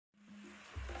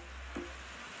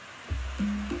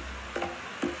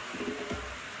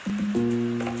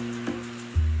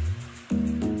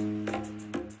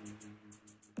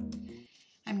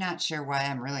not sure why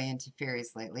I'm really into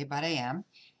fairies lately, but I am.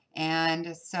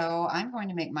 And so I'm going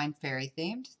to make mine fairy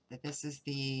themed. This is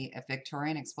the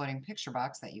Victorian exploding picture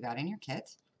box that you got in your kit.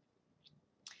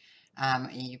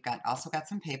 You've also got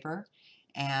some paper,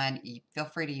 and you feel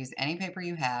free to use any paper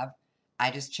you have.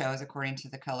 I just chose according to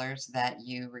the colors that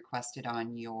you requested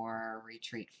on your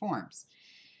retreat forms.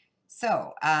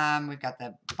 So we've got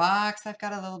the box. I've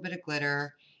got a little bit of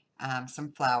glitter,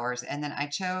 some flowers, and then I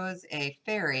chose a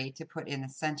fairy to put in the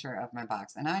center of my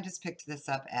box. And I just picked this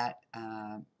up at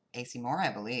AC Moore,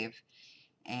 I believe,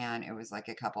 and it was like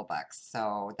a couple bucks.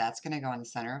 So that's going to go in the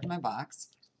center of my box.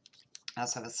 I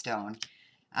also have a stone.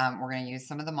 We're going to use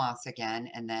some of the moss again,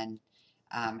 and then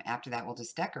after that we'll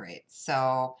just decorate.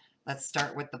 So let's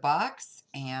start with the box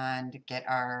and get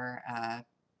our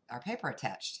paper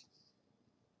attached.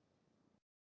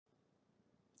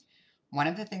 One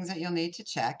of the things that you'll need to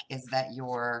check is that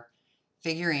your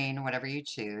figurine, whatever you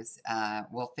choose,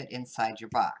 will fit inside your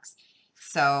box.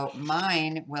 So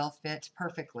mine will fit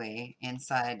perfectly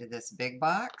inside this big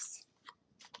box,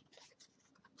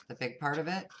 the big part of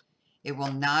it. It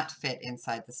will not fit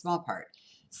inside the small part.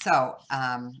 So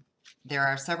there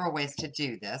are several ways to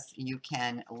do this. You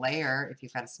can layer, if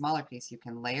you've got a smaller piece, you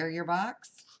can layer your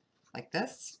box like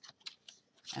this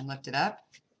and lift it up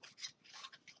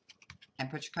and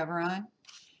put your cover on.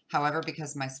 However,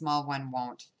 because my small one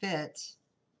won't fit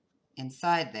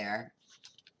inside there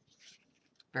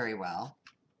very well,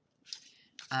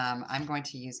 I'm going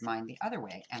to use mine the other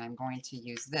way, and I'm going to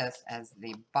use this as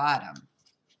the bottom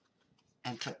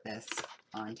and put this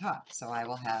on top. So I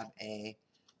will have a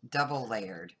double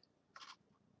layered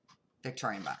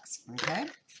Victorian box, okay?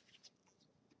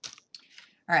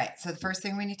 All right, so the first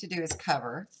thing we need to do is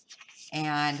cover,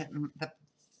 and the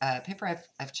paper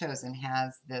I've chosen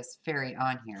has this fairy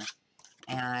on here,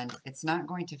 and it's not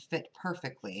going to fit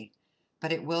perfectly,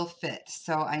 but it will fit.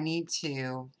 So I need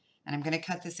to, and I'm going to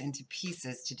cut this into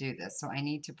pieces to do this. So I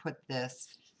need to put this,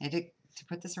 to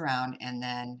put this around and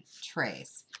then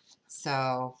trace.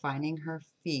 So finding her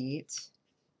feet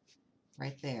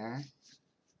right there.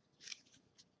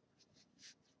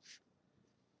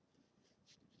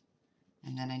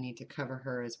 And then I need to cover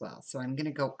her as well. So I'm going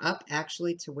to go up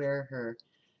actually to where her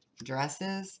dress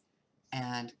is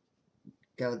and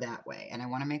go that way. And I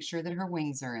want to make sure that her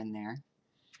wings are in there.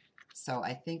 So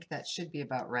I think that should be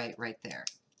about right there.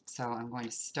 So I'm going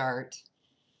to start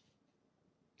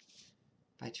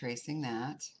by tracing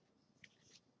that.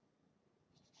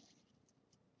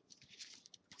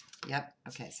 Yep,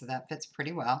 okay, so that fits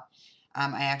pretty well.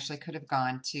 I actually could have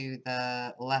gone to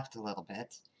the left a little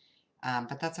bit,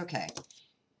 but that's okay.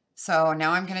 So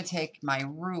now I'm going to take my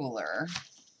ruler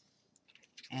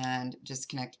and just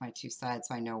connect my two sides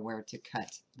so I know where to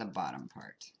cut the bottom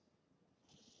part.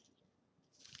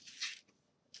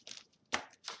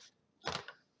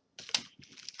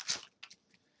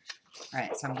 All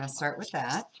right, so I'm going to start with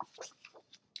that,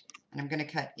 and I'm going to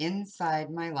cut inside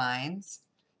my lines.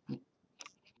 I've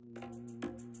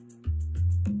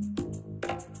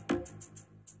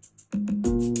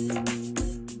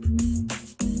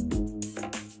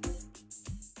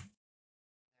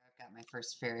got my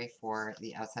first fairy for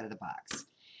the outside of the box.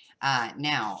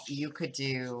 Now you could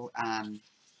do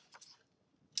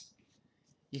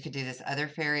this other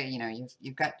fairy. You know, you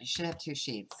should have two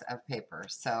sheets of paper,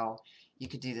 so you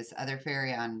could do this other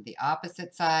fairy on the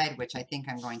opposite side, which I think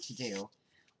I'm going to do,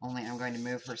 only I'm going to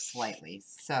move her slightly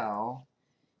so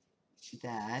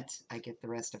that I get the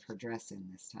rest of her dress in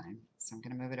this time. So I'm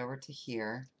going to move it over to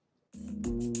here.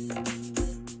 Do the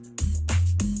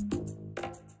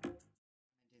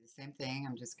same thing.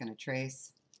 I'm just going to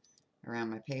trace around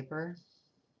my paper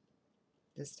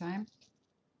this time.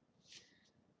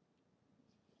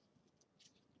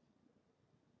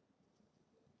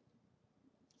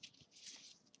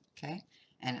 Okay,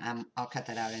 and I'll cut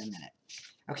that out in a minute.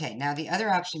 Okay, now the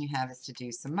other option you have is to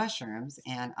do some mushrooms,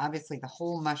 and obviously the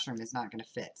whole mushroom is not going to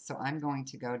fit. So I'm going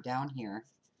to go down here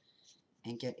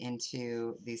and get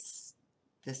into this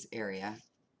area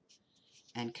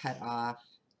and cut off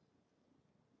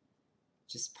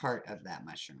just part of that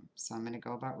mushroom. So I'm going to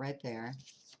go about right there.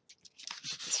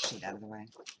 Get this sheet out of the way.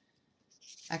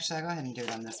 Actually, I'll go ahead and do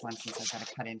it on this one since I've got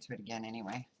to cut into it again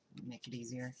anyway. Make it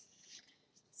easier.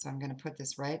 So I'm going to put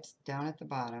this right down at the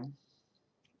bottom.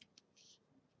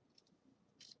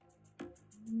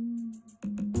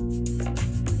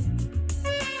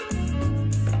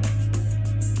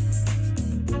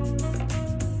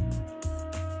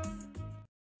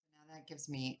 Now that gives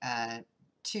me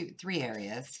 3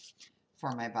 areas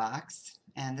for my box,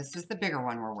 and this is the bigger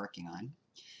one we're working on.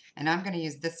 And I'm going to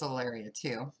use this little area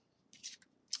too.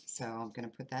 So I'm going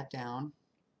to put that down.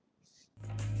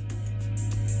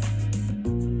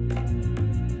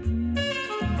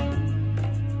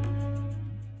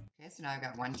 I've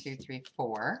got 1, 2, 3,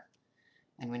 4,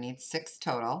 and we need 6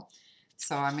 total.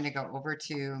 So I'm going to go over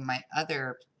to my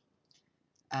other,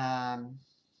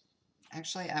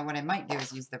 actually what I might do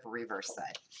is use the reverse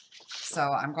side. So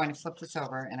I'm going to flip this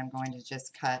over and I'm going to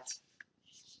just cut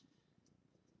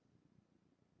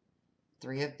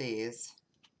 3 of these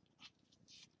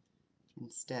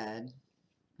instead.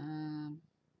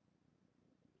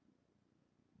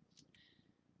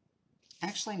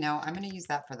 Actually, no, I'm going to use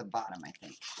that for the bottom, I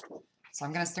think. So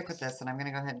I'm going to stick with this, and I'm going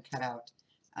to go ahead and cut out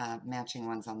matching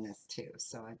ones on this too.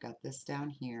 So I've got this down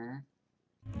here.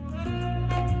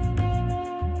 And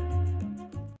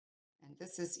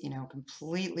this is, you know,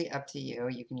 completely up to you.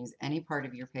 You can use any part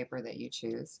of your paper that you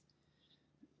choose.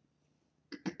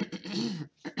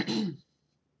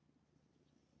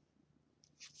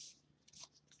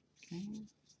 Okay.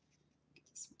 Get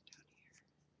this one down here.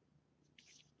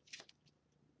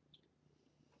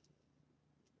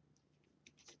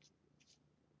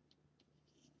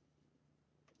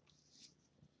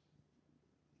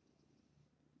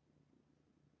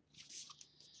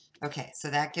 Okay, so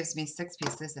that gives me 6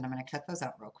 pieces, and I'm going to cut those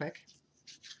out real quick.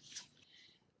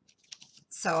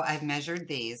 So I've measured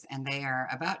these, and they are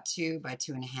about 2 by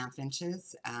 2.5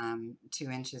 inches, 2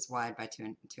 inches wide by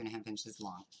 2.5 inches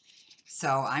long.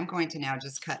 So I'm going to now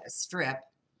just cut a strip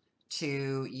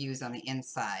to use on the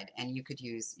inside, and you could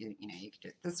use, you know, you could do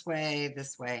it this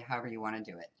way, however you want to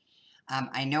do it.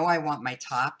 I know I want my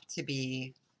top to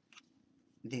be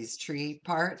these tree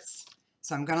parts,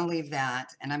 so I'm going to leave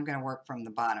that, and I'm going to work from the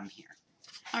bottom here.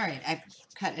 All right, I've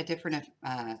cut a different,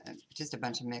 just a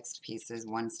bunch of mixed pieces.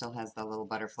 One still has the little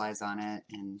butterflies on it,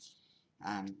 and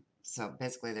so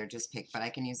basically they're just pink, but I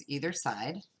can use either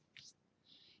side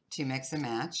to mix and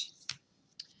match.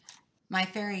 My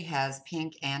fairy has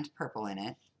pink and purple in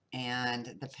it,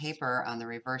 and the paper on the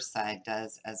reverse side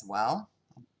does as well.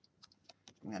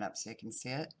 Bring that up so you can see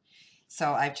it.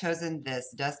 So I've chosen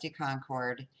this Dusty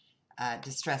Concord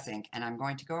distress ink, and I'm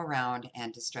going to go around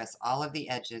and distress all of the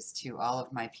edges to all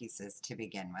of my pieces to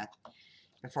begin with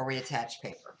before we attach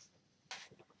paper.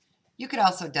 You could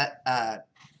also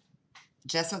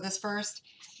gesso this first,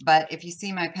 but if you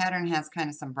see, my pattern has kind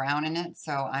of some brown in it,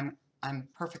 so I'm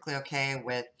perfectly okay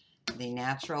with the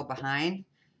natural behind.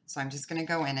 So I'm just going to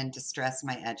go in and distress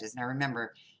my edges. Now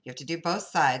remember, you have to do both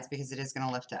sides because it is going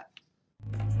to lift up.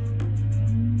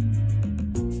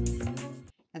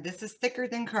 And this is thicker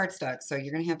than cardstock, so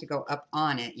you're going to have to go up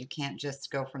on it. You can't just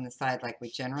go from the side like we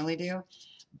generally do,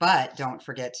 but don't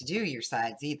forget to do your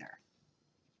sides either.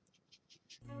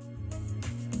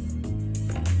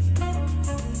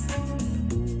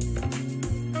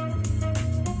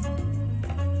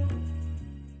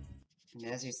 And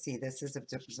as you see, this is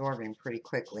absorbing pretty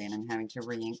quickly, and I'm having to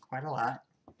re-ink quite a lot.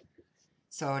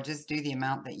 So just do the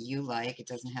amount that you like. It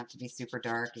doesn't have to be super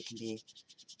dark. It can be,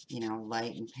 you know,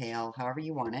 light and pale, however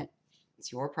you want it.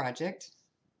 It's your project.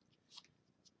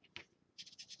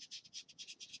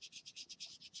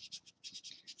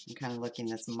 I'm kind of liking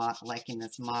this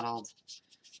mottled,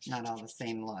 not all the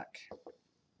same look.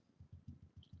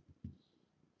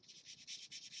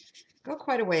 Go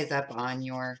quite a ways up on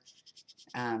your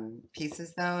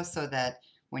pieces though, so that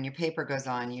when your paper goes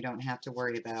on, you don't have to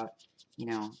worry about, you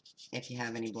know, if you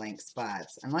have any blank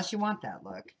spots, unless you want that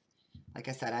look. Like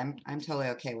I said, I'm totally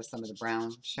okay with some of the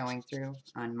brown showing through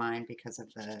on mine because of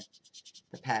the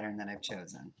pattern that I've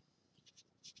chosen.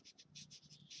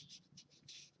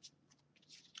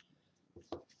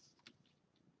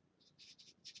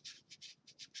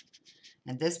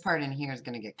 And this part in here is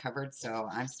going to get covered, so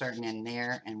I'm starting in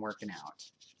there and working out.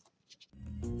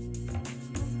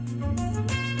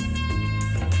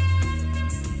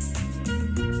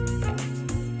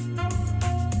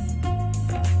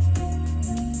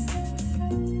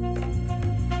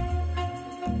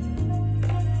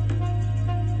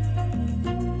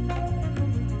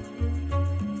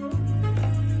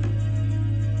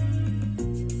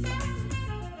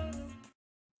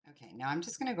 Now I'm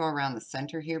just going to go around the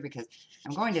center here because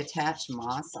I'm going to attach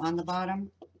moss on the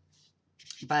bottom,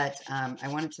 but I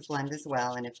want it to blend as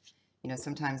well. And if, you know,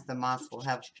 sometimes the moss will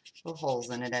have little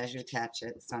holes in it as you attach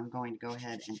it. So I'm going to go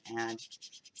ahead and add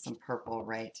some purple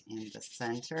right in the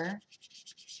center.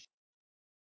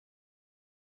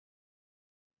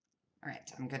 All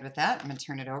right, I'm good with that. I'm going to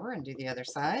turn it over and do the other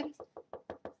side.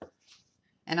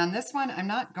 And on this one, I'm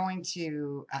not going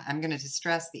to, I'm going to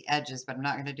distress the edges, but I'm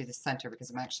not going to do the center because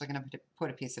I'm actually going to put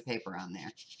a piece of paper on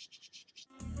there.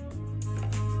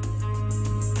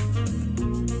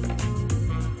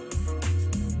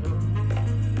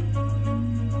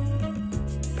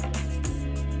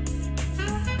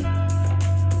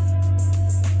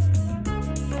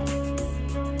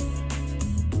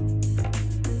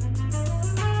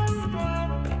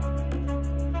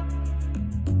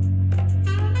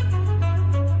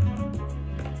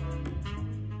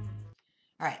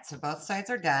 so both sides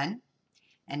are done.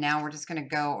 And now we're just going to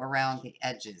go around the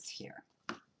edges here.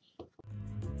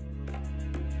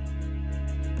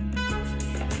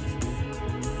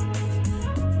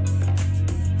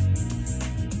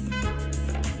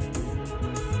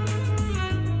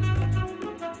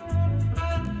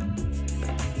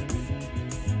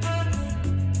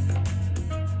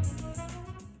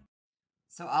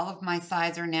 So all of my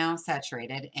sides are now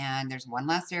saturated, and there's one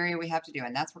last area we have to do,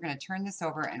 and that's we're going to turn this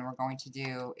over and we're going to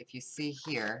do, if you see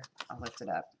here, I'll lift it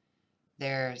up,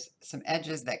 there's some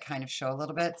edges that kind of show a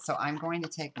little bit, so I'm going to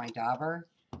take my dauber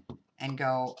and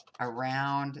go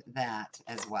around that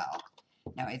as well.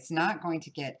 Now it's not going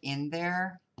to get in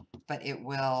there, but it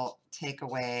will take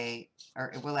away,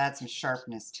 or it will add some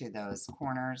sharpness to those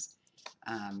corners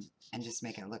and just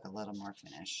make it look a little more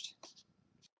finished.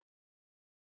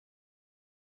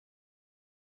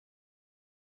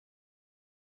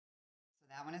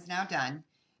 That one is now done.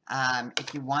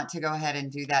 If you want to go ahead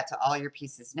and do that to all your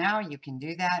pieces now, you can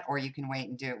do that, or you can wait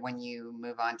and do it when you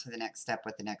move on to the next step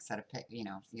with the next set of,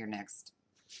 your next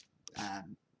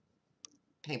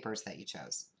papers that you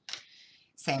chose.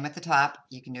 Same with the top.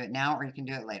 You can do it now or you can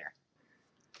do it later.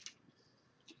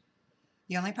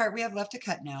 The only part we have left to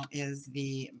cut now is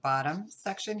the bottom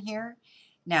section here.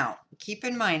 Now, keep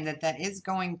in mind that that is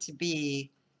going to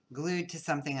be glued to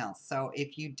something else. So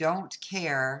if you don't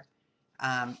care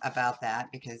about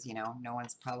that, because no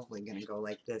one's probably going to go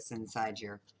like this inside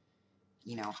your,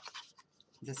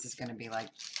 this is going to be like,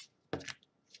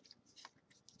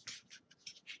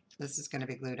 this is going to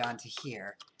be glued onto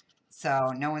here,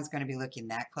 so no one's going to be looking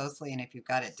that closely. And if you've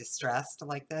got it distressed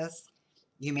like this,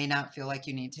 you may not feel like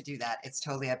you need to do that. It's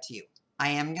totally up to you. I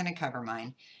am going to cover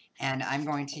mine, and I'm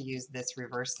going to use this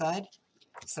reverse side,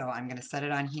 so I'm going to set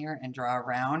it on here and draw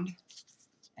around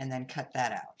and then cut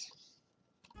that out.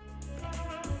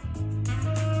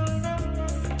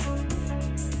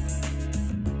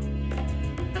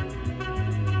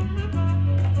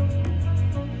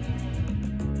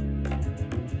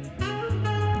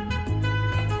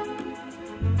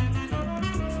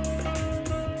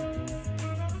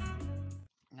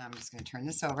 I'm just going to turn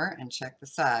this over and check the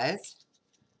size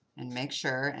and make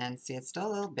sure, and see it's still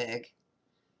a little big.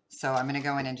 So I'm going to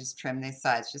go in and just trim these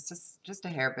sides just a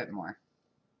hair bit more.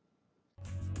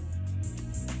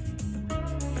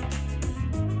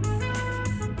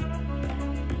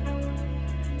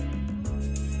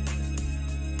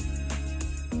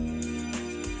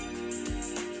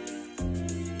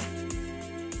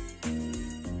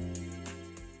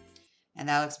 And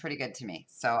that looks pretty good to me.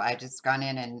 So I just gone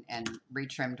in and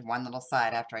retrimmed one little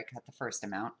side after I cut the first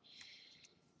amount.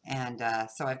 And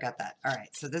so I've got that. All right,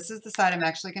 so this is the side I'm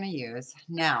actually going to use.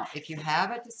 Now, if you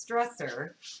have a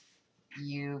distresser,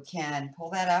 you can pull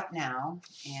that out now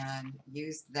and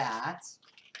use that.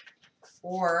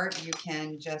 Or you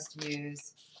can just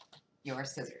use your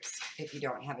scissors if you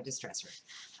don't have a distresser.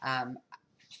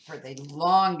 For the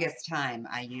longest time,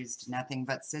 I used nothing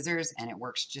but scissors, and it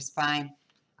works just fine.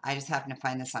 I just happened to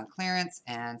find this on clearance,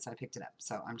 and so I picked it up.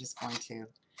 So I'm just going to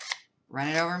run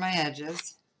it over my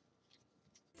edges.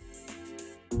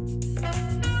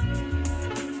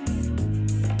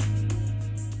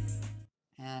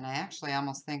 And I actually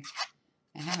almost think,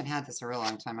 I haven't had this a real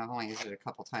long time. I've only used it a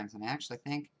couple times, and I actually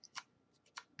think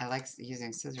I like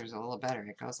using scissors a little better.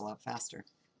 It goes a lot faster.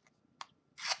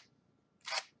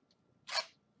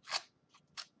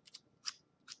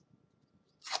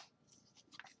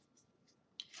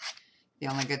 The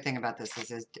only good thing about this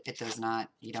is it does not,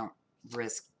 you don't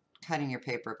risk cutting your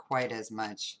paper quite as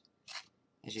much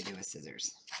as you do with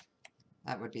scissors.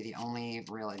 That would be the only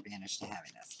real advantage to having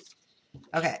this.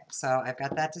 Okay, so I've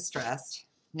got that distressed.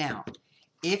 Now,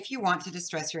 if you want to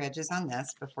distress your edges on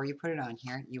this before you put it on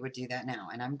here, you would do that now.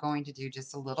 And I'm going to do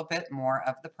just a little bit more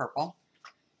of the purple.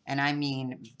 And I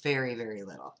mean very, very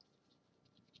little.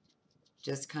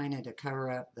 Just kind of to cover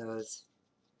up those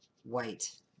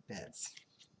white bits.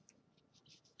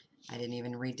 I didn't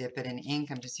even re-dip it in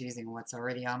ink. I'm just using what's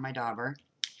already on my dauber.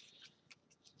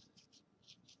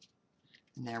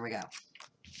 And there we go.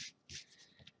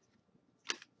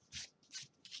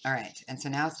 All right, and so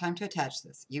now it's time to attach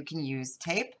this. You can use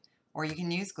tape or you can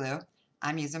use glue.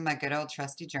 I'm using my good old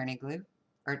trusty Journey glue,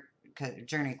 or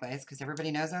Journey glaze, because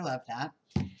everybody knows I love that,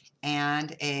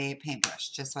 and a paintbrush,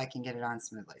 just so I can get it on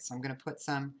smoothly. So I'm going to put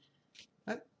some,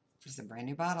 oh, there's a brand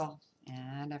new bottle,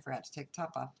 and I forgot to take the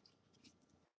top off.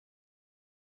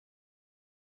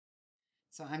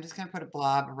 So I'm just going to put a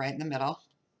blob right in the middle.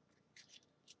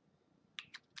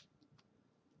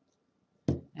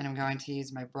 And I'm going to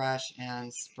use my brush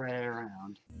and spread it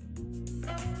around.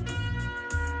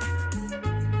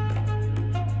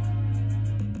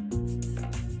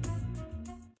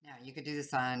 you could do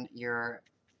this on your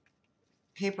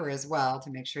paper as well to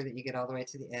make sure that you get all the way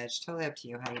to the edge. Totally up to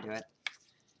you how you do it.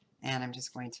 And I'm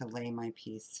just going to lay my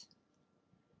piece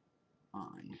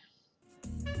on.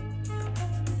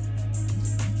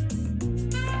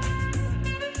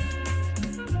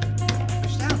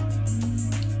 Push down.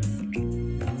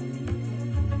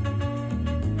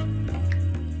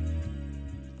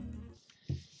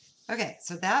 Okay,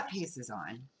 so that piece is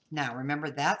on. Now remember,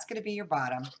 that's going to be your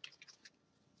bottom.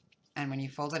 And when you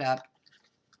fold it up,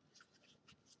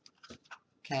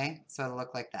 okay, so it'll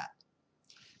look like that.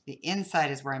 The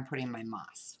inside is where I'm putting my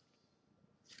moss.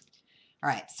 All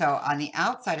right, so on the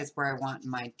outside is where I want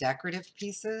my decorative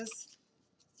pieces.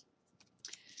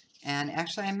 And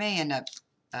actually, I may end up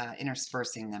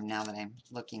interspersing them now that I'm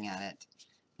looking at it.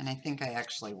 And I think I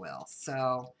actually will.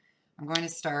 So I'm going to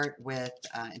start with,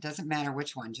 it doesn't matter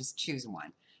which one, just choose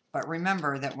one. But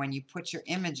remember that when you put your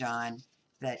image on,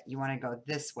 that you want to go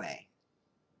this way.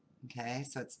 Okay,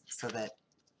 so it's so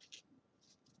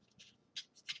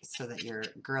that your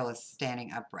girl is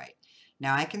standing upright.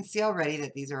 Now I can see already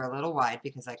that these are a little wide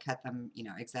because I cut them, you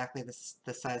know, exactly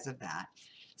the size of that.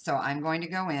 So I'm going to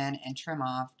go in and trim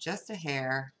off just a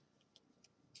hair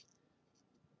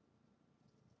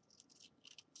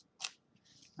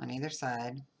on either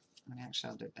side. And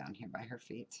actually I'll do it down here by her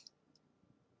feet.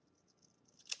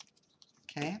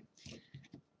 Okay,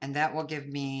 and that will give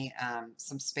me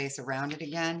some space around it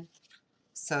again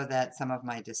so that some of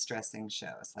my distressing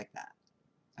shows like that.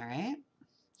 All right,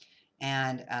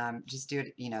 and just do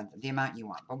it, you know, the amount you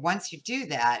want. But once you do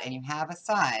that and you have a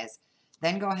size,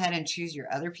 then go ahead and choose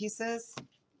your other pieces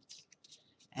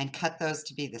and cut those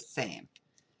to be the same.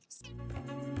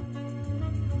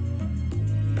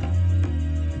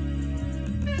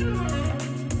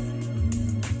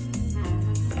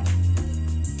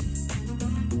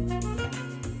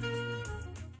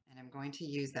 And I'm going to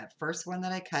use that first one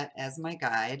that I cut as my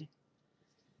guide,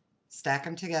 stack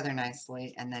them together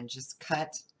nicely, and then just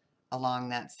cut along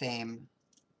that same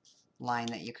line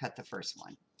that you cut the first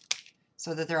one,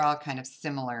 so that they're all kind of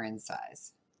similar in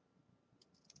size.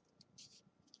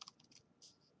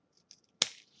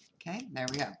 Okay, there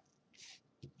we go.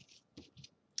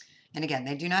 And again,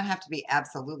 they do not have to be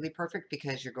absolutely perfect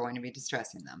because you're going to be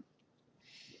distressing them.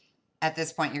 At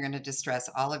this point, you're going to distress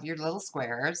all of your little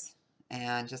squares,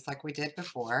 and just like we did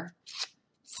before.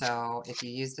 So if you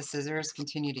used the scissors,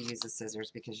 continue to use the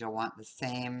scissors because you'll want the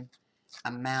same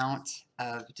amount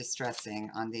of distressing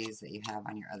on these that you have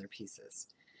on your other pieces.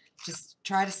 Just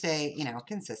try to stay, you know,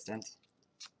 consistent.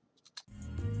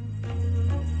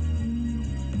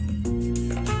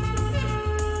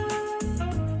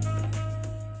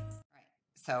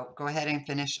 So go ahead and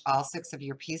finish all 6 of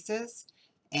your pieces,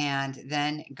 and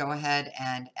then go ahead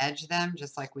and edge them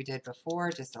just like we did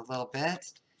before, just a little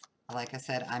bit. Like I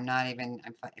said, I'm not even,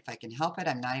 if I can help it,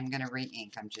 I'm not even going to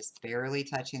re-ink. I'm just barely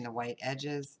touching the white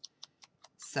edges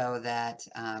so that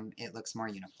it looks more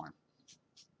uniform.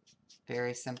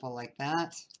 Very simple like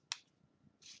that.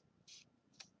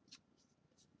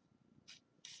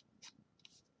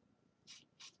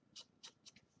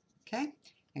 Okay,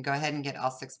 and go ahead and get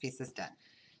all 6 pieces done.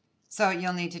 So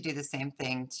you'll need to do the same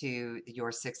thing to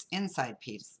your 6 inside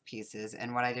pieces,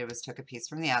 and what I did was took a piece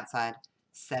from the outside,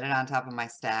 set it on top of my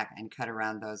stack, and cut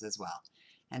around those as well.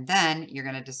 And then you're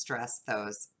going to distress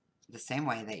those the same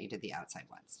way that you did the outside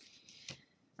ones.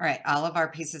 All right, all of our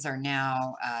pieces are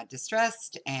now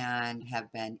distressed and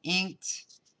have been inked,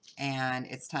 and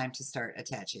it's time to start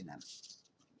attaching them.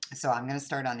 So I'm going to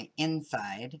start on the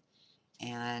inside,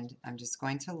 and I'm just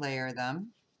going to layer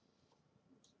them.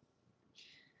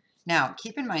 Now,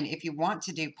 keep in mind, if you want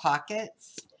to do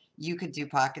pockets, you could do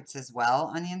pockets as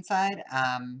well on the inside.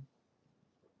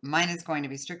 Mine is going to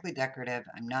be strictly decorative.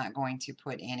 I'm not going to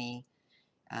put any,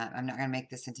 I'm not going to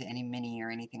make this into any mini or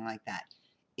anything like that.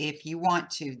 If you want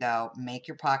to, though, make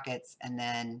your pockets and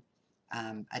then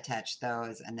attach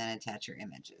those and then attach your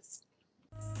images.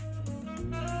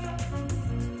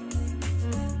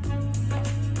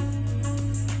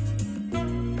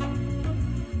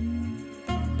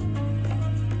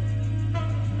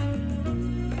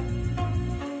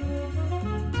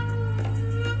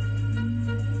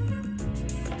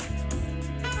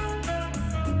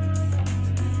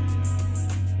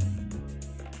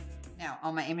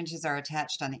 All my images are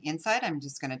attached on the inside. I'm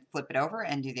just going to flip it over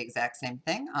and do the exact same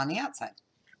thing on the outside.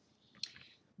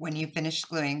 When you finish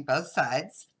gluing both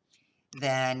sides,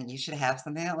 then you should have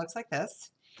something that looks like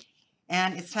this.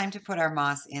 And it's time to put our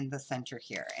moss in the center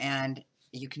here. And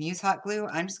you can use hot glue.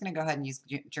 I'm just going to go ahead and use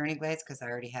Journey Glaze because I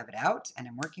already have it out and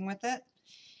I'm working with it.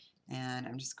 And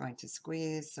I'm just going to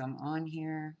squeeze some on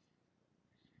here.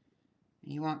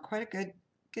 You want quite a good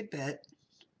good bit.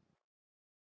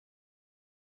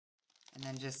 And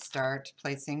then just start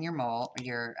placing your mold,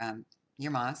 your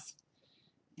moss.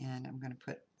 And I'm going to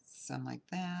put some like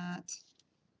that.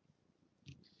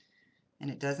 And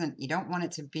it doesn't, you don't want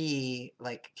it to be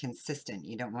like consistent.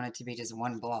 You don't want it to be just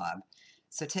one blob.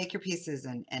 So take your pieces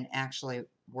and actually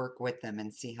work with them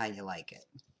and see how you like it.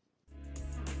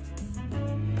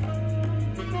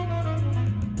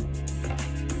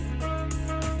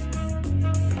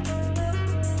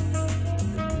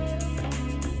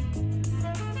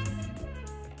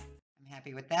 I'm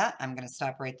happy with that. I'm going to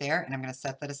stop right there and I'm going to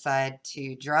set that aside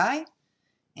to dry.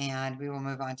 And we will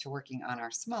move on to working on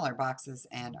our smaller boxes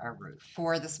and our roof.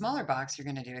 For the smaller box, you're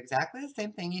going to do exactly the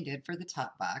same thing you did for the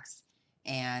top box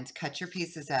and cut your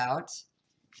pieces out,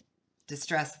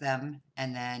 distress them,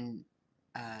 and then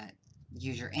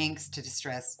use your inks to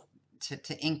distress,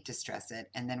 to ink distress it,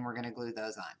 and then we're going to glue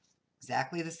those on.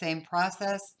 Exactly the same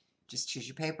process, just choose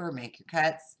your paper, make your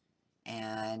cuts,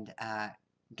 and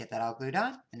get that all glued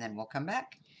on, and then we'll come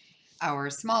back.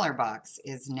 Our smaller box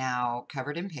is now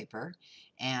covered in paper,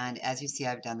 and as you see,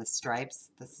 I've done the stripes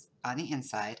on the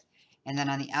inside, and then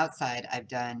on the outside I've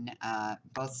done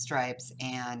both stripes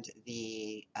and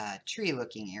the tree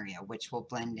looking area, which will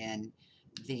blend in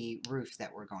the roof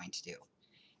that we're going to do.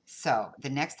 So the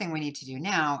next thing we need to do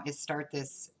now is start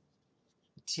this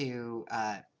to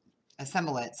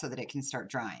assemble it so that it can start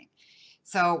drying.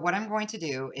 So what I'm going to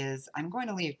do is I'm going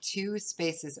to leave 2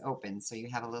 spaces open so you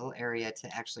have a little area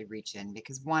to actually reach in,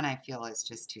 because one I feel is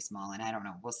just too small, and I don't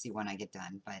know, we'll see when I get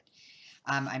done, but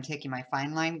I'm taking my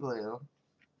fine line glue.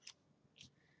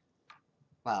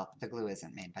 Well, the glue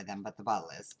isn't made by them, but the bottle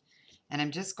is. And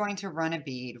I'm just going to run a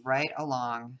bead right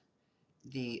along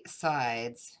the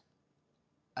sides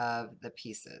of the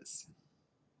pieces,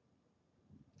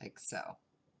 like so.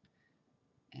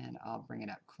 And I'll bring it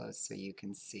up close so you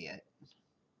can see it.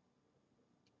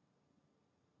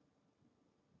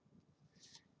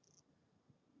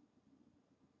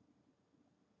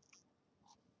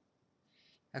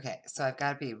 Okay, so I've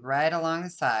got to be right along the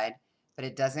side, but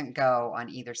it doesn't go on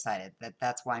either side.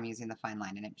 That's why I'm using the fine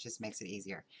line, and it just makes it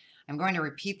easier. I'm going to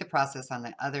repeat the process on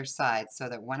the other side so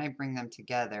that when I bring them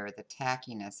together, the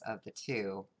tackiness of the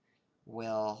two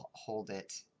will hold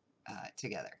it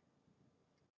together.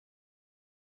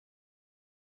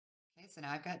 Okay, so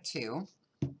now I've got 2,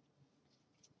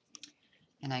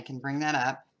 and I can bring that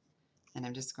up, and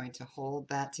I'm just going to hold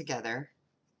that together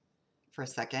for a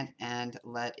second and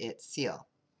let it seal.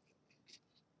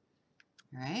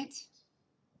 All right.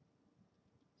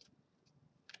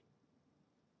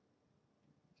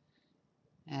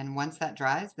 And once that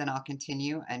dries, then I'll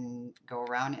continue and go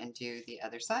around and do the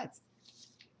other sides.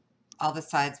 All the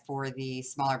sides for the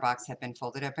smaller box have been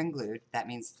folded up and glued. That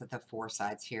means that the 4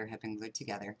 sides here have been glued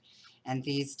together. And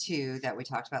these 2 that we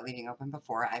talked about leaving open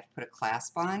before, I've put a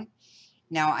clasp on.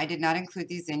 Now, I did not include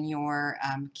these in your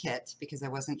kit because I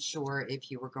wasn't sure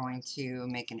if you were going to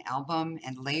make an album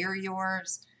and layer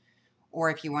yours, or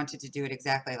if you wanted to do it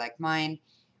exactly like mine.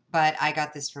 But I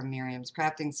got this from Miriam's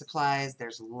Crafting Supplies.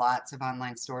 There's lots of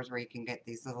online stores where you can get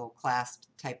these little clasp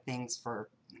type things for,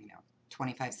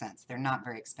 25 cents. They're not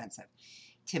very expensive.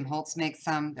 Tim Holtz makes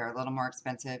some. They're a little more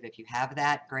expensive. If you have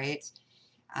that, great.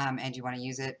 And you want to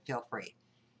use it, feel free.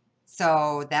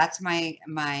 So that's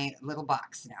my little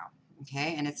box now.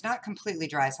 Okay, and it's not completely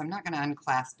dry, so I'm not going to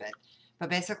unclasp it. But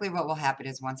basically what will happen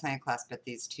is once I unclasp it,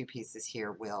 these 2 pieces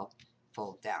here will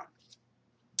fold down.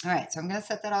 All right, so I'm going to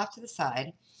set that off to the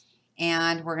side,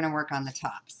 and we're going to work on the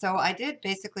top. So I did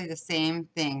basically the same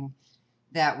thing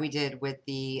that we did with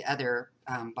the other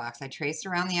box. I traced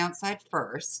around the outside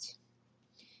first.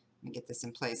 Let me get this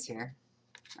in place here.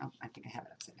 Oh, I think I have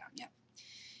it upside down. Yep.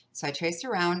 So I traced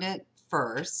around it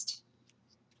first,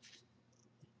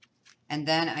 and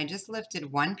then I just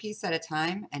lifted 1 piece at a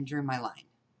time and drew my line.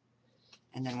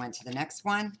 And then went to the next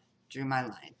one, drew my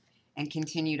line, and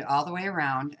continued all the way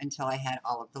around until I had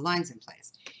all of the lines in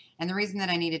place. And the reason that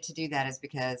I needed to do that is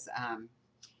because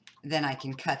then I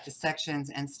can cut the sections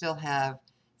and still have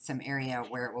some area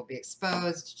where it will be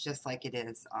exposed just like it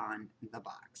is on the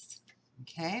box.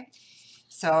 Okay,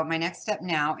 so my next step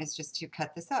now is just to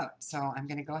cut this out. So I'm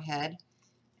going to go ahead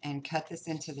and cut this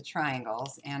into the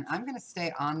triangles, and I'm going to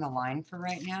stay on the line for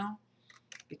right now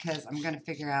because I'm going to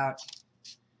figure out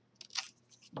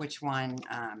which one,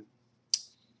 I'm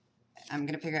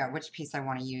going to figure out which piece I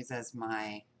want to use as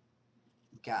my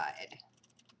guide.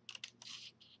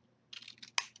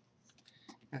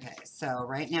 Okay, so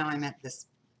right now I'm at this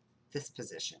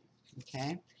position.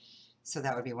 Okay, so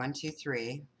that would be 1, 2,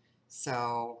 3.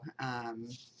 So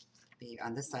be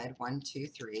on this side 1, 2,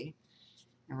 3,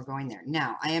 and we're going there.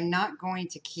 Now I am not going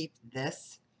to keep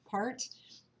this part,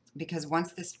 because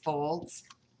once this folds,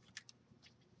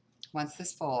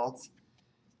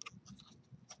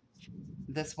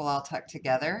 this will all tuck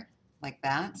together like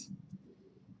that,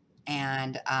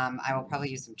 and I will probably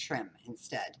use some trim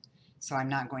instead. So I'm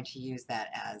not going to use that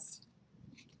as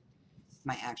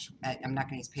my actual, I'm not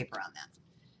going to use paper on that.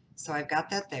 So I've got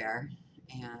that there,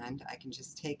 and I can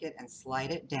just take it and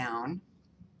slide it down.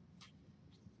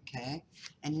 Okay,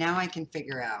 and now I can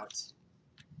figure out,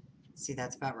 see,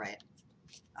 that's about right.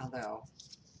 Although,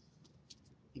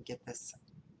 get this,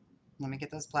 let me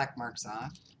get those black marks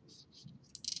off.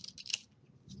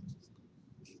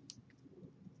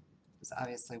 Because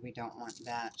obviously we don't want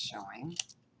that showing.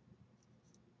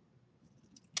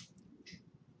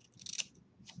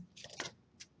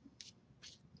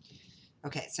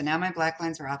 Okay, so now my black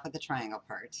lines are off of the triangle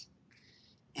part,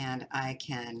 and I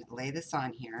can lay this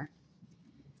on here.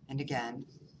 And again,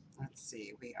 let's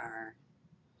see, we are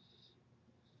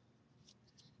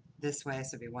this way,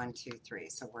 so it'll be 1, 2, 3.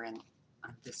 So we're in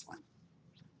on this one.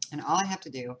 And all I have to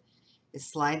do is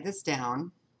slide this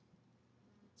down,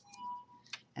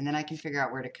 and then I can figure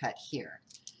out where to cut here.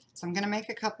 So I'm going to make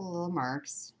a couple of little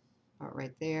marks, about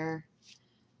right there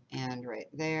and right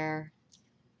there.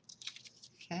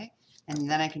 Okay, and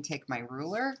then I can take my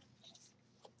ruler,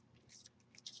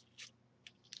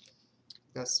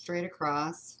 go straight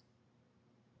across,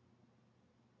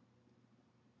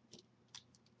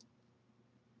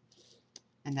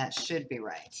 and that should be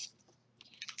right.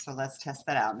 So let's test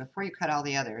that out. And before you cut all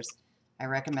the others, I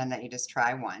recommend that you just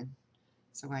try one.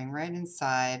 So going right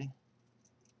inside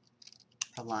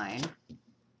the line.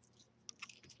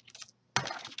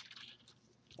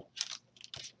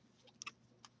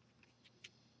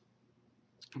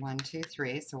 One, two,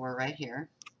 three, so we're right here.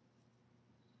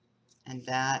 And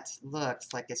that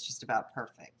looks like it's just about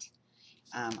perfect.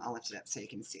 I'll lift it up so you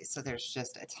can see. So there's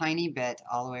just a tiny bit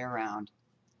all the way around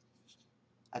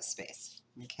of space.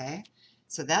 Okay,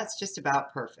 so that's just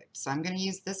about perfect. So I'm going to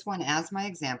use this one as my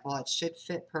example. It should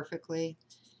fit perfectly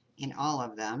in all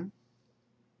of them.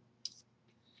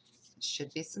 It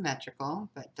should be symmetrical,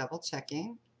 but double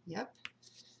checking. Yep.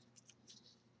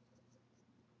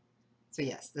 So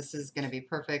yes, this is going to be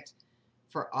perfect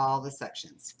for all the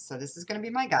sections. So this is going to be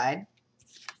my guide.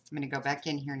 I'm going to go back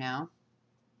in here now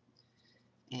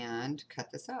and cut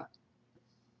this out.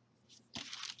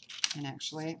 And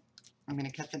actually, I'm going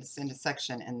to cut this into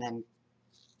section and then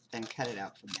cut it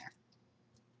out from there.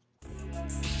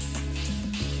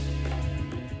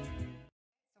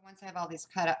 So once I have all these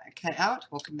cut out,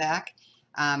 we'll come back.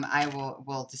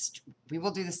 We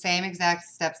will do the same exact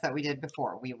steps that we did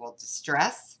before. We will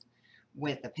distress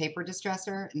with the paper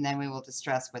distressor, and then we will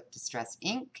distress with distress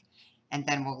ink, and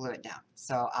then we'll glue it down.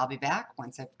 So I'll be back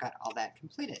once I've got all that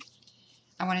completed.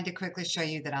 I wanted to quickly show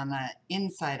you that on the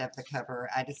inside of the cover,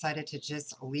 I decided to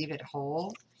just leave it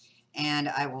whole, and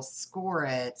I will score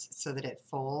it so that it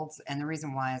folds. And the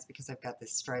reason why is because I've got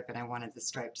this stripe, and I wanted the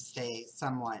stripe to stay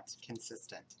somewhat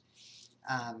consistent.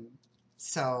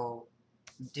 So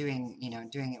doing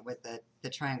it with the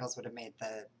triangles would have made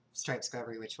the stripes go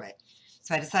every which way.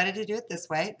 So I decided to do it this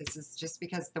way. This is just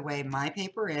because the way my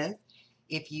paper is.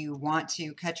 If you want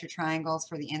to cut your triangles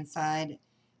for the inside,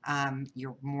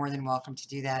 you're more than welcome to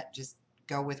do that. Just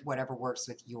go with whatever works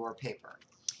with your paper.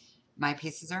 My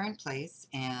pieces are in place,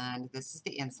 and this is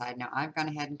the inside. Now I've gone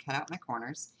ahead and cut out my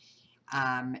corners.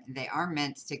 They are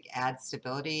meant to add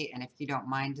stability, and if you don't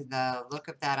mind the look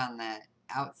of that on the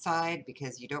outside,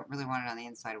 because you don't really want it on the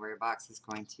inside where your box is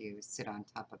going to sit on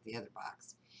top of the other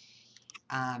box.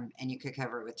 And you could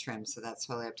cover it with trim, so that's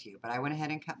totally up to you. But I went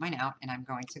ahead and cut mine out, and I'm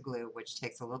going to glue, which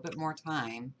takes a little bit more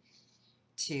time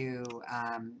to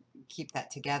keep that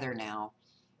together now.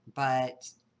 But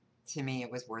to me,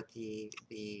 it was worth the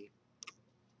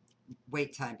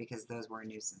wait time, because those were a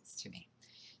nuisance to me.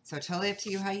 So totally up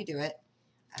to you how you do it.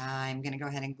 I'm going to go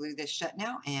ahead and glue this shut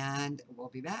now, and we'll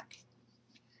be back.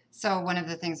 So one of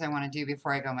the things I want to do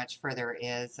before I go much further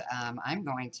is I'm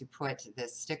going to put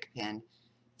this stick pin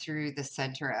through the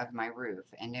center of my roof,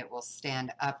 and it will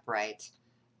stand upright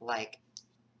like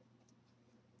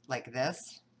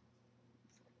this,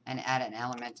 and add an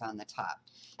element on the top.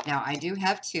 Now I do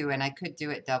have two, and I could do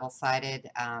it double-sided,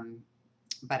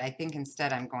 but I think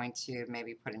instead I'm going to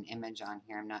maybe put an image on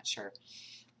here. I'm not sure.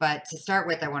 But to start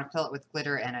with, I want to fill it with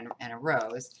glitter and a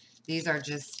rose. These are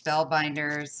just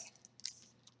Spellbinders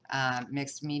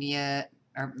media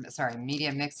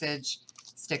mixage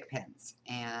stick pins,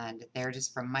 and they're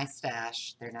just from my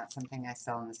stash. They're not something I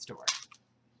sell in the store.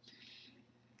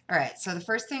 All right, so the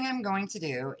first thing I'm going to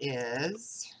do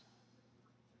is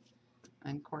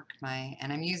uncork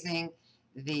and I'm using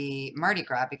the Mardi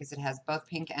Gras because it has both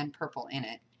pink and purple in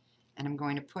it. and I'm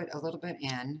going to put a little bit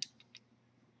in,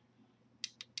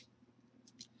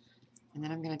 and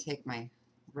then I'm going to take my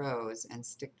rose and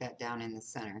stick that down in the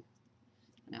center.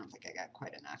 I don't think I got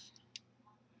quite enough.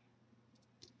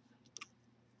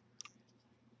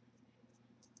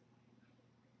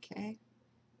 Okay,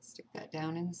 stick that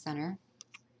down in the center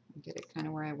and get it kind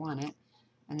of where I want it,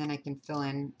 and then I can fill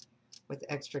in with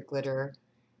extra glitter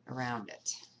around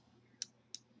it.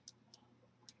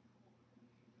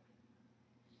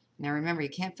 Now remember, you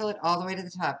can't fill it all the way to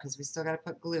the top because we still got to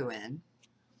put glue in,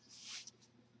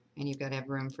 and you've got to have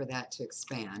room for that to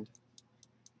expand.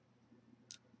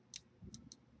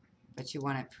 But you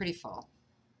want it pretty full.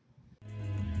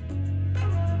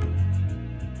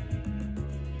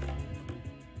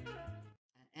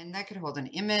 And that could hold an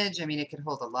image. I mean, it could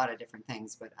hold a lot of different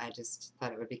things, but I just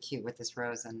thought it would be cute with this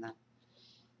rose and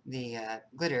the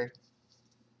glitter.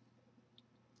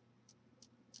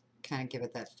 Kind of give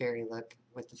it that fairy look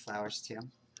with the flowers too.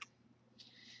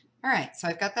 All right, so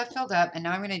I've got that filled up, and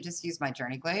now I'm going to just use my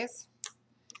Journey Glaze,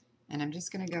 and I'm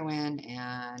just going to go in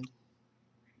and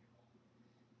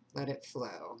let it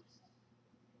flow.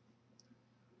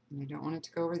 And I don't want it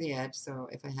to go over the edge, so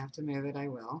if I have to move it, I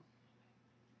will.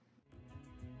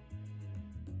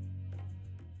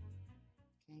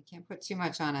 Okay, you can't put too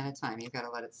much on at a time. You've got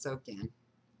to let it soak in.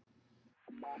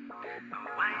 Why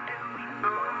do we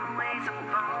always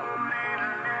fall in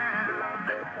love?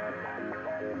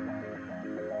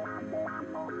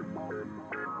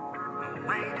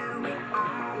 Why do we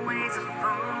always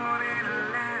fall in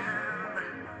love?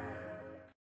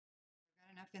 I've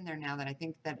got enough in there now that I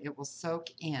think that it will soak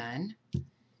in.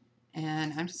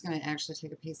 And I'm just going to actually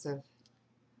take a piece of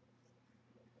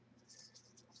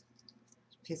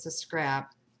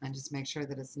scrap and just make sure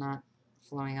that it's not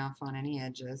flowing off on any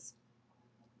edges.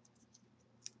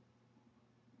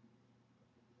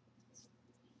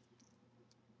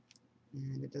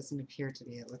 And it doesn't appear to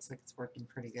be. It looks like it's working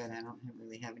pretty good. I don't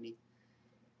really have any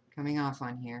coming off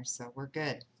on here, so we're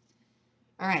good.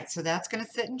 All right, so that's going to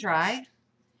sit and dry,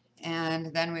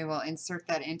 and then we will insert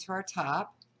that into our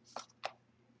top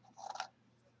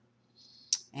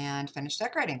and finish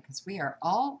decorating because we are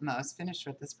almost finished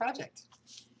with this project.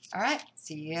 All right,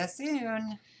 see you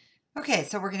soon. Okay,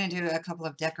 so we're going to do a couple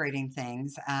of decorating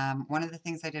things. One of the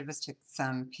things I did was took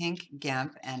some pink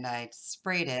GIMP and I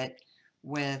sprayed it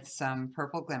with some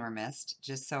purple glimmer mist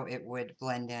just so it would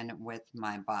blend in with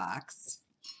my box.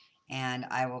 And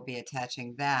I will be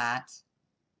attaching that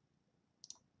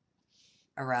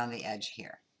around the edge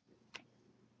here.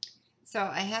 So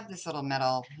I have this little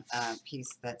metal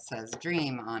piece that says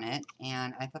Dream on it,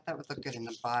 and I thought that would look good in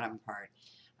the bottom part.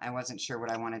 I wasn't sure what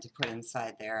I wanted to put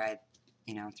inside there. I'd,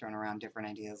 thrown around different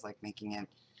ideas like making it,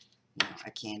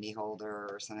 a candy holder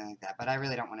or something like that, but I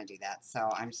really don't want to do that. So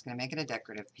I'm just going to make it a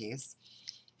decorative piece,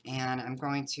 and I'm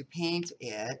going to paint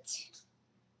it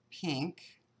pink,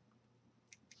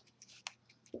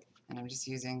 and I'm just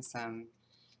using some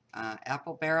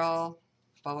apple barrel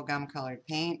bubblegum colored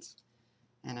paint,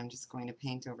 and I'm just going to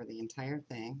paint over the entire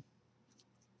thing,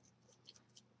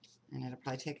 and it'll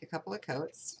probably take a couple of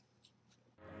coats.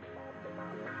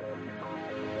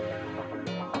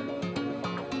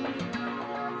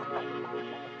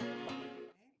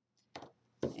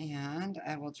 And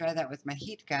I will dry that with my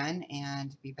heat gun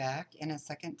and be back in a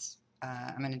second.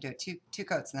 I'm going to do it two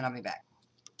coats and then I'll be back.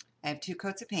 I have 2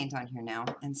 coats of paint on here now,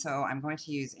 and so I'm going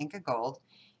to use Inca Gold,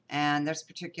 and this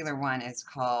particular one is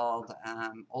called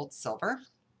Old Silver,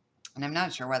 and I'm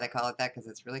not sure why they call it that because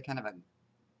it's really kind of a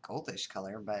goldish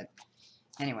color, but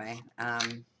anyway,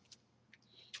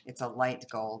 it's a light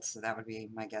gold, so that would be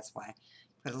my guess why.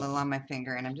 Put a little on my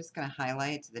finger, and I'm just going to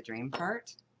highlight the dream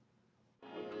part.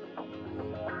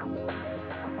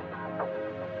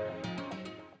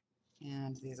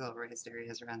 And these little raised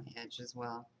areas around the edge as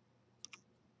well.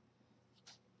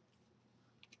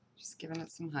 Just giving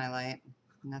it some highlight.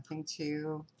 Nothing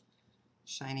too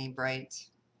shiny, bright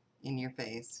in your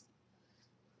face.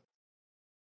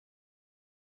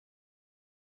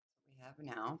 We have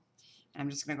now. And I'm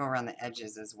just going to go around the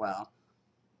edges as well.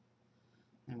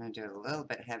 I'm going to do it a little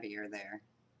bit heavier there.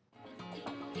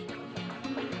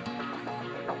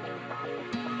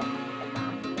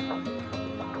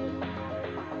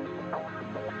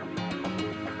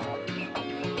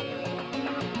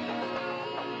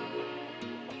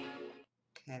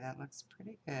 Okay, that looks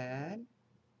pretty good.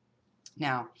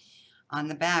 Now, on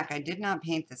the back, I did not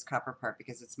paint this copper part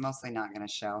because it's mostly not going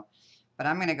to show, but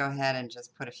I'm going to go ahead and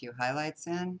just put a few highlights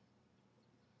in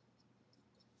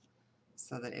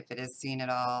so that if it is seen at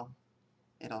all,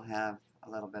 it'll have a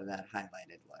little bit of that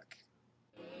highlighted look.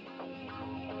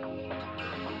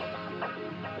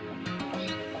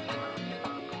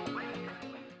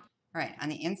 All right, on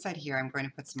the inside here, I'm going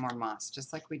to put some more moss,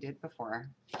 just like we did before.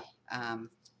 Let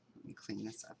me clean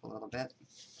this up a little bit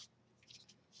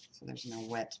so there's no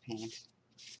wet paint.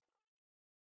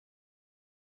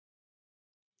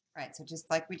 All right, so just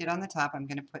like we did on the top, I'm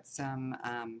going to put some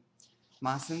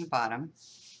moss in the bottom,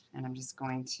 and I'm just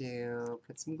going to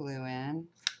put some glue in.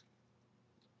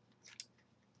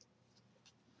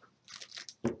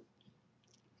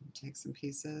 Take some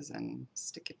pieces and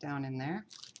stick it down in there.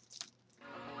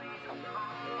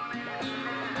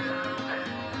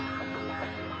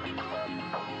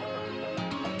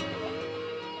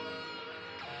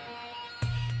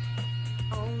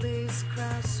 All these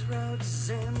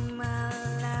crossroads in my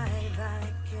life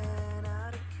I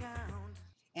cannot count.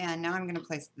 And now I'm going to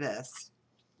place this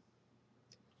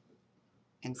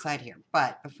inside here.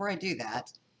 But before I do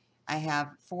that, I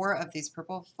have 4 of these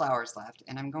purple flowers left,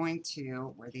 and I'm going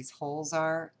to, where these holes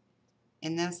are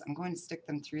in this, I'm going to stick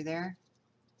them through there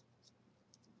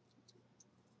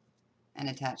and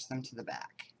attach them to the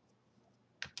back.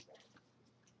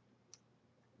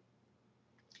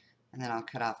 And then I'll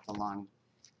cut off the long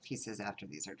pieces after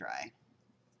these are dry.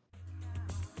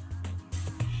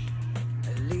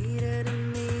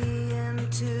 Leading me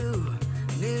into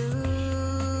new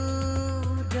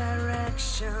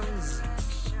directions.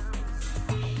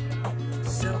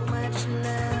 So much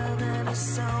love and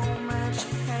so much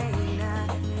pain I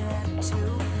had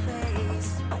to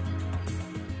face.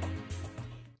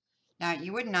 Now,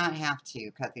 you would not have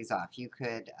to cut these off. You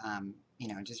could, you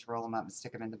know, just roll them up and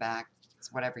stick them in the back.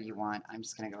 It's whatever you want. I'm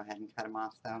just going to go ahead and cut them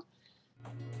off, though.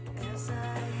 As I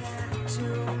had to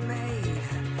make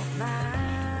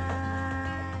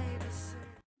my decision.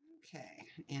 Okay,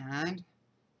 and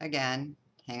again,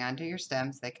 hang on to your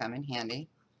stems. They come in handy.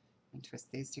 And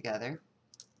twist these together.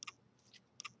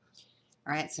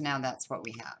 All right, so now that's what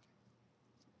we have.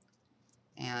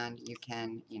 And you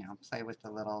can, you know, play with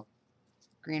the little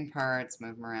green parts,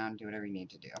 move them around, do whatever you need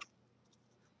to do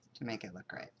to make it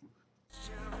look right.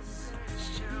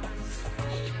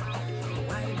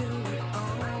 Why do we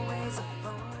always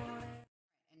avoid?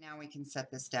 And now we can set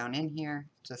this down in here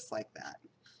just like that.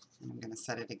 And I'm going to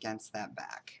set it against that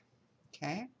back.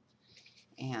 Okay?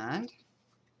 And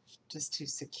just to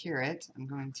secure it, I'm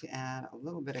going to add a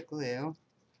little bit of glue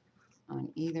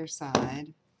on either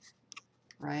side,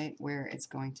 right where it's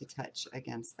going to touch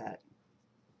against that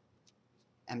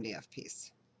MDF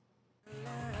piece.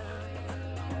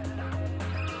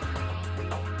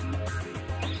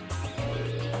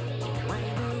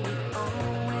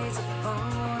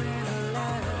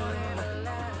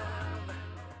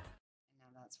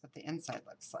 What the inside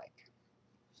looks like.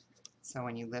 So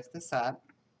when you lift this up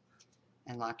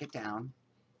and lock it down,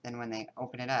 then when they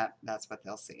open it up, that's what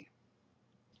they'll see.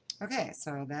 Okay,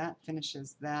 so that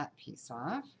finishes that piece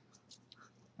off.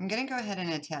 I'm going to go ahead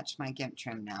and attach my GIMP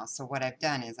trim now. So what I've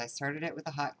done is I started it with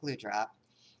a hot glue drop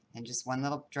and just one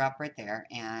little drop right there,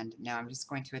 and now I'm just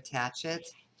going to attach it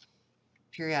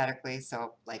periodically,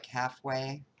 so like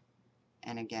halfway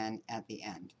and again at the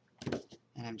end.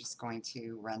 And I'm just going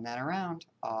to run that around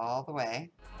all the way.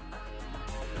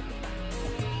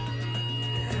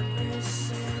 Every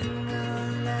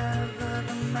single love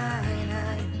of mine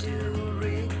I do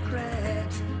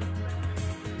regret.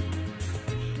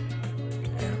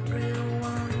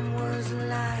 Everyone was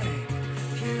like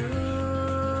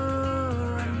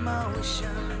pure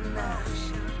emotion.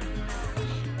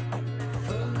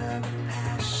 Full of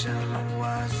passion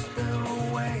was the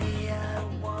way I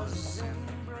was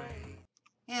embraced.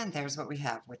 And there's what we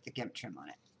have with the GIMP trim on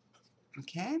it.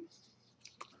 Okay,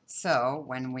 so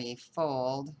when we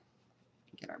fold,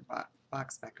 get our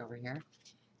box back over here.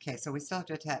 Okay, so we still have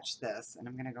to attach this, and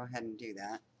I'm going to go ahead and do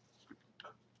that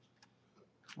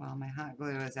while my hot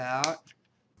glue is out.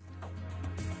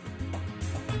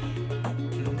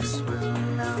 This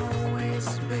will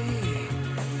always be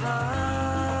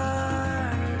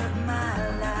part of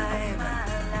my life.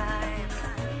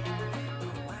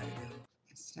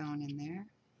 Stone in there.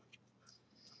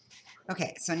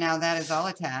 Okay, so now that is all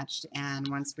attached, and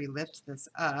once we lift this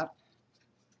up,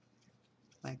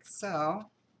 like so,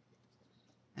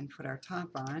 and put our top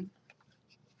on,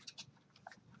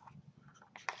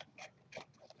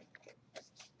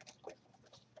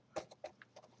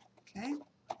 okay,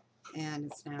 and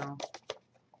it's now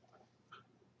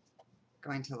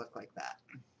going to look like that.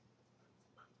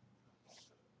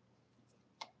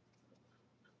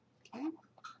 Okay.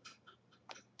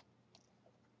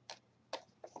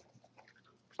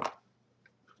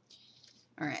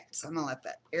 All right, so I'm going to let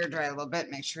that air dry a little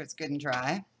bit, make sure it's good and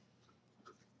dry.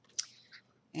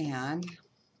 And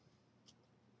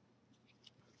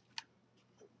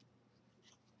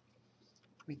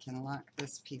we can lock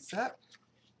this piece up.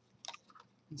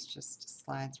 This just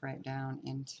slides right down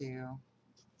into.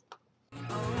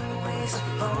 I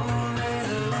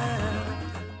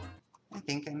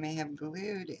think I may have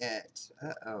glued it.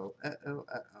 Uh-oh, uh-oh,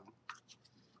 uh-oh.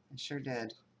 I sure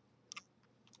did.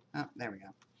 Oh, there we go.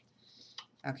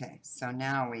 Okay, so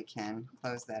now we can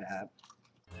close that up.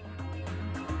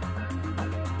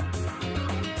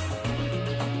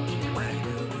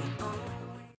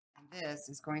 And this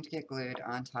is going to get glued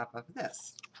on top of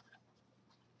this.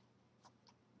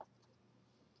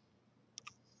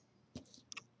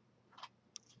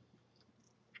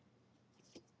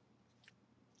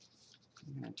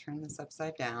 I'm going to turn this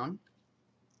upside down.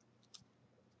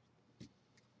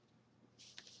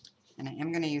 And I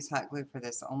am going to use hot glue for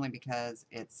this only because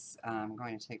it's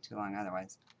going to take too long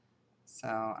otherwise. So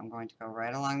I'm going to go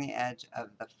right along the edge of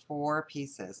the 4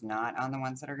 pieces, not on the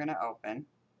ones that are going to open.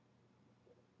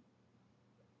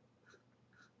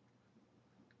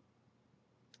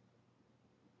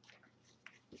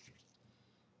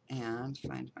 And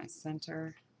find my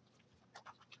center.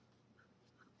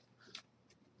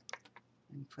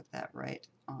 And put that right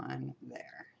on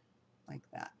there, like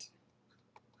that.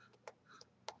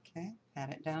 Okay,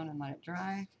 pat it down and let it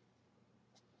dry.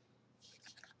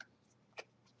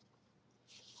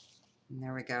 And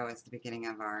there we go, it's the beginning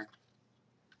of our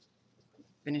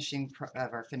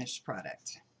finished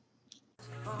product.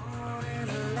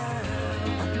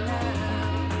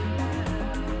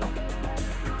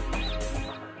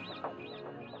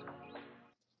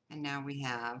 And now we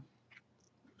have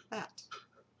that.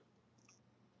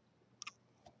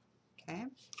 Okay.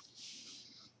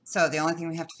 So the only thing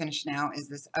we have to finish now is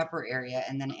this upper area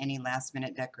and then any last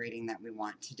minute decorating that we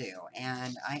want to do.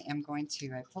 And I am going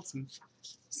to, I pulled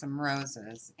some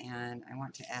roses and I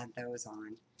want to add those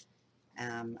on.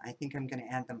 I think I'm going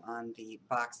to add them on the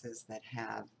boxes that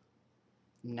have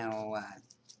no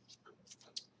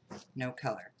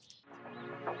color.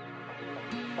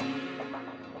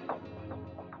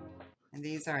 And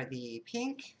these are the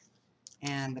pink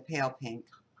and the pale pink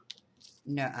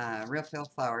real fill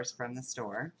flowers from the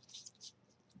store.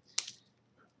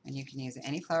 And you can use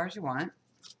any flowers you want.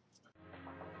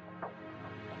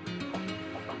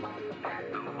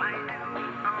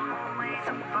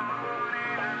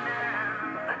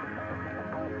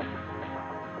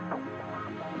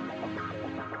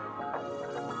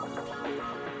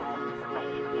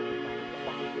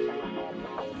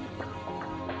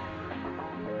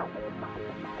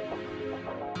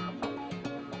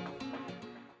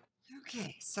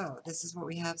 Okay, so this is what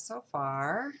we have so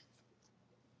far.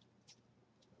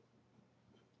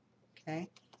 Okay,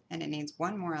 and it needs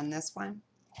one more on this one,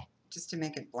 just to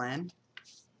make it blend.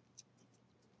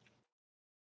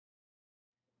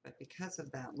 But because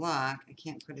of that lock, I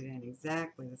can't put it in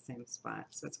exactly the same spot,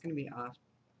 so it's going to be off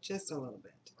just a little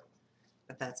bit,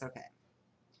 but that's okay.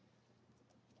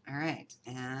 All right,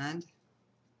 and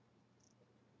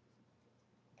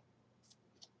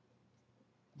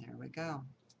there we go.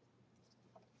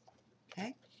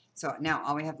 Okay, so now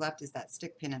all we have left is that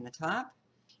stick pin in the top,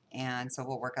 and so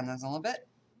we'll work on those a little bit.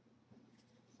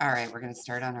 All right, we're going to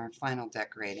start on our final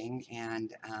decorating,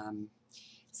 and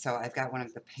so I've got one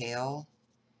of the pale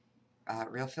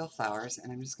real fill flowers,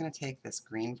 and I'm just going to take this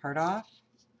green part off,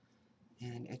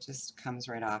 and it just comes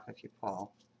right off if you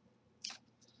pull.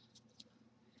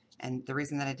 And the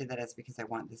reason that I did that is because I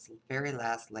want this very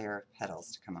last layer of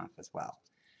petals to come off as well.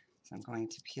 So I'm going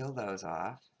to peel those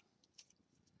off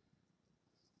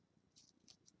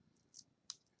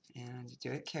and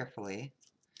do it carefully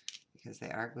because they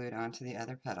are glued onto the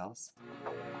other petals.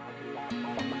 The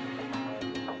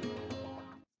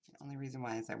only reason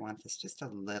why is I want this just a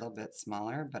little bit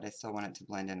smaller, but I still want it to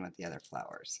blend in with the other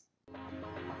flowers.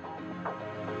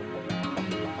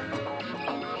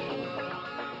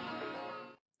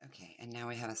 Okay, and now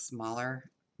we have a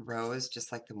smaller rose,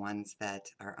 just like the ones that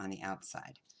are on the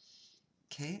outside.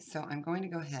 Okay, so I'm going to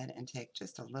go ahead and take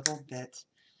just a little bit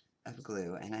of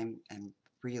glue, and I'm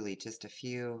really just a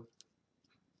few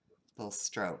little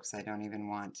strokes. I don't even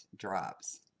want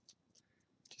drops.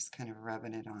 Just kind of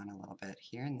rubbing it on a little bit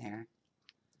here and there.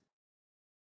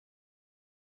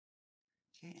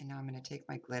 Okay, and now I'm going to take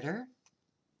my glitter,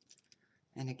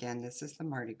 and again, this is the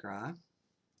Mardi Gras,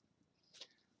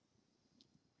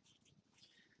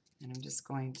 and I'm just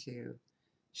going to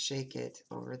shake it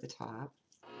over the top.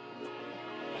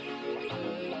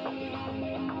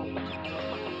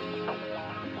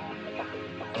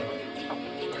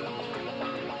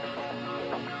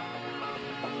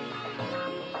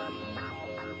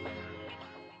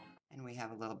 And we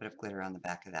have a little bit of glitter on the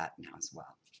back of that now as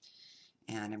well.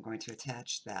 And I'm going to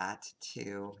attach that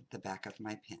to the back of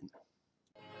my pin.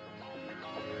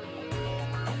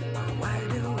 Why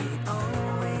do we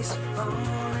always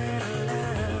fall in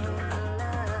love?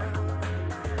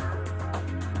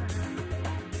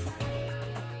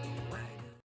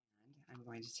 I'm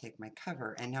going to take my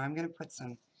cover, and now I'm going to put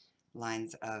some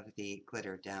lines of the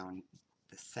glitter down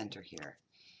the center here.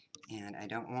 And I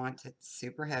don't want it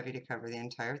super heavy to cover the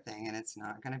entire thing, and it's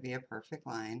not going to be a perfect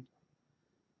line.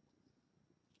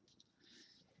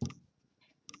 I'm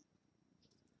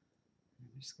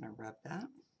just going to rub that,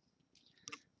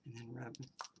 and then rub,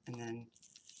 and then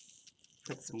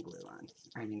put some glue on,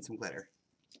 or I mean some glitter.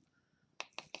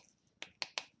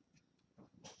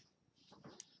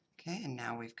 Okay, and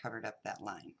now we've covered up that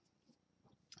line.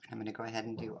 I'm going to go ahead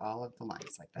and do all of the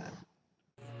lines like that.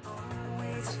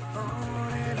 Always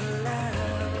fall in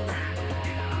love.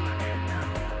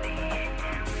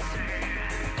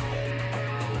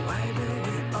 Why do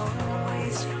we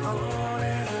always fall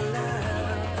in love?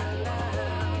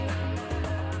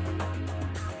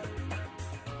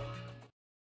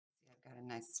 I've got a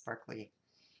nice sparkly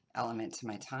element to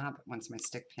my top. Once my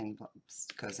stick pin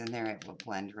goes in there, it will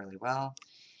blend really well.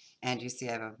 And you see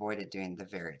I've avoided doing the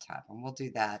very top, and we'll do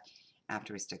that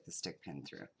after we stick the stick pin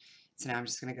through. So now I'm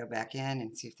just going to go back in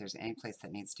and see if there's any place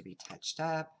that needs to be touched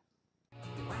up.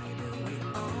 Why do we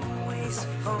always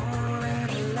fall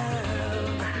in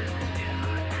love?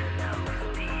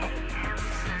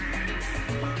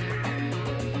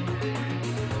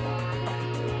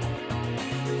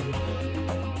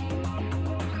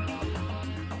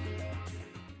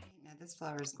 Now this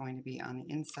flower is going to be on the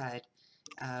inside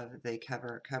of the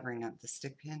cover, covering up the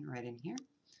stick pin right in here.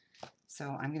 So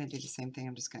I'm going to do the same thing.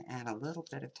 I'm just going to add a little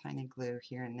bit of tiny glue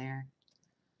here and there,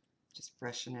 just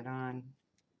brushing it on.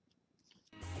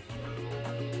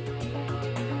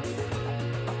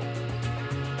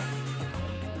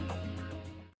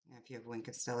 Now if you have Wink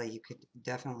of Stella, you could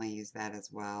definitely use that as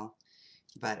well,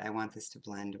 but I want this to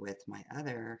blend with my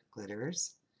other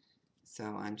glitters, so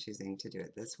I'm choosing to do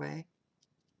it this way.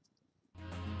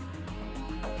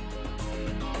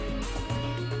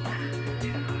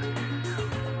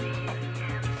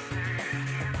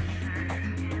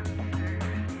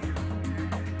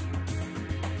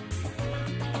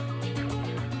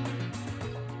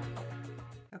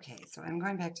 Okay, so I'm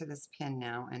going back to this pin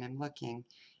now, and I'm looking,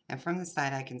 and from the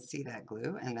side I can see that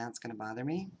glue, and that's going to bother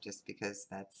me just because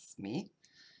that's me.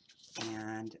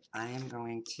 And I am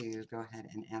going to go ahead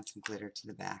and add some glitter to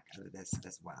the back of this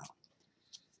as well.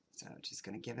 So just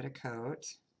going to give it a coat.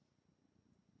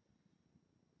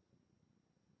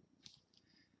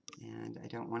 And I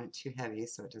don't want it too heavy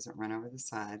so it doesn't run over the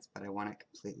sides, but I want it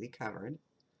completely covered.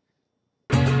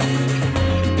 Go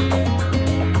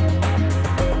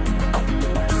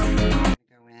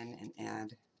in and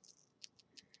add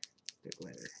the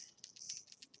glitter.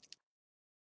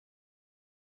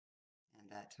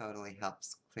 And that totally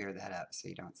helps clear that up so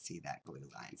you don't see that glue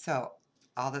line. So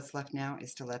all that's left now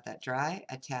is to let that dry,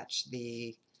 attach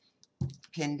the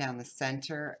pin down the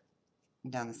center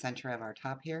of our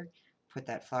top here, put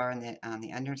that flower on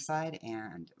the underside,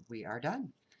 and we are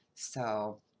done.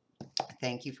 So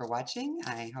thank you for watching.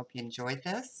 I hope you enjoyed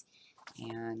this.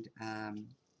 And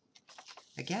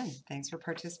again, thanks for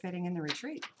participating in the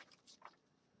retreat.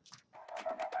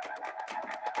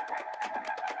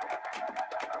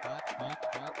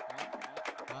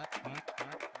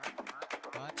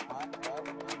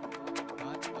 What?